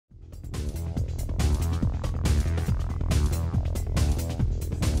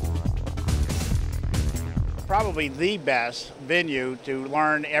probably the best venue to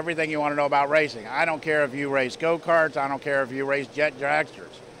learn everything you want to know about racing. I don't care if you race go-karts, I don't care if you race jet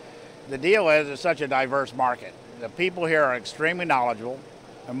dragsters. The deal is, it's such a diverse market. The people here are extremely knowledgeable,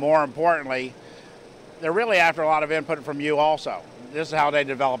 and more importantly, they're really after a lot of input from you also. This is how they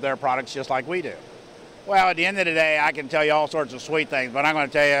develop their products just like we do. Well, at the end of the day, I can tell you all sorts of sweet things, but I'm going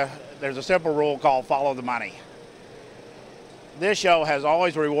to tell you, there's a simple rule called follow the money. This show has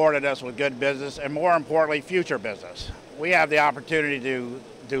always rewarded us with good business and, more importantly, future business. We have the opportunity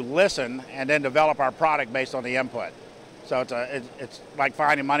to listen and then develop our product based on the input. So it's like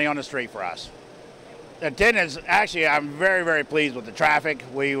finding money on the street for us. Attendance, actually, I'm very, very pleased with the traffic.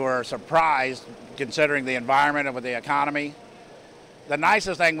 We were surprised considering the environment and with the economy. The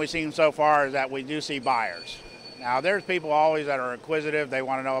nicest thing we've seen so far is that we do see buyers. Now, there's people always that are inquisitive, they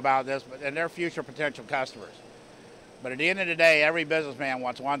want to know about this, and they're future potential customers. But at the end of the day, every businessman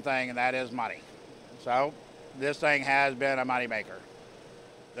wants one thing, and that is money. So this thing has been a moneymaker.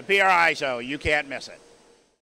 The PRI show, you can't miss it.